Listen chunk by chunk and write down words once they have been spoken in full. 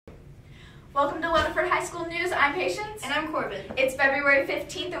Welcome to Weatherford High School News. I'm Patience. And I'm Corbin. It's February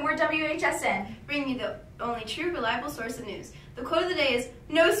 15th and we're Whsn. Bringing you the only true, reliable source of news. The quote of the day is,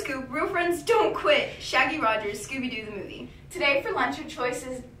 "No scoop, real friends don't quit." Shaggy Rogers, Scooby-Doo the movie. Today for lunch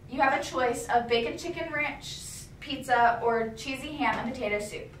you have a choice of bacon chicken ranch pizza or cheesy ham and potato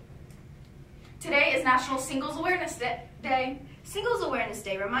soup. Today is National Singles Awareness Day. Singles Awareness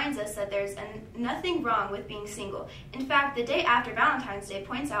Day reminds us that there's nothing wrong with being single. In fact, the day after Valentine's Day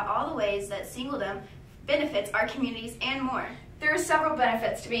points out all the ways that singledom benefits our communities and more. There are several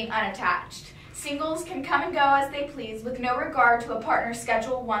benefits to being unattached. Singles can come and go as they please with no regard to a partner's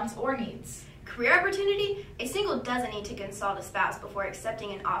schedule, wants, or needs. Career opportunity? A single doesn't need to consult a spouse before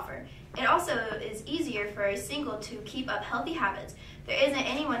accepting an offer. It also is easier for a single to keep up healthy habits. There isn't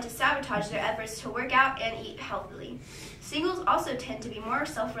anyone to sabotage their efforts to work out and eat healthily. Singles also tend to be more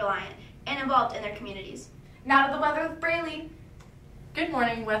self-reliant and involved in their communities. Now to the weather with Braylee. Good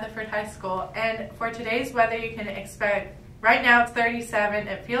morning, Weatherford High School. And for today's weather, you can expect, right now it's 37,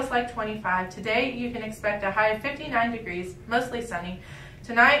 it feels like 25. Today, you can expect a high of 59 degrees, mostly sunny.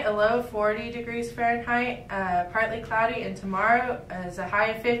 Tonight, a low of 40 degrees Fahrenheit, partly cloudy, and tomorrow is a high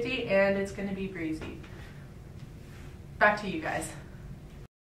of 50, and it's going to be breezy. Back to you guys.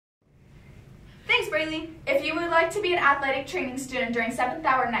 Thanks, Braylee. If you would like to be an athletic training student during 7th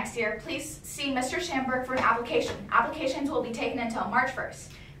hour next year, please see Mr. Schamberg for an application. Applications will be taken until March 1st.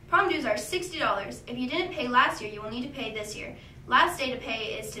 Prom dues are $60. If you didn't pay last year, you will need to pay this year. Last day to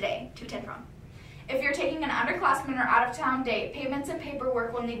pay is today to attend prom. If you're taking an underclassmen or out-of-town date, payments and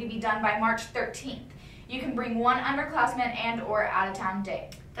paperwork will need to be done by March 13th. You can bring one underclassman and or out-of-town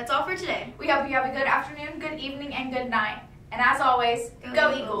date. That's all for today. We hope you have a good afternoon, good evening, and good night. And as always,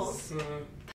 go Eagles!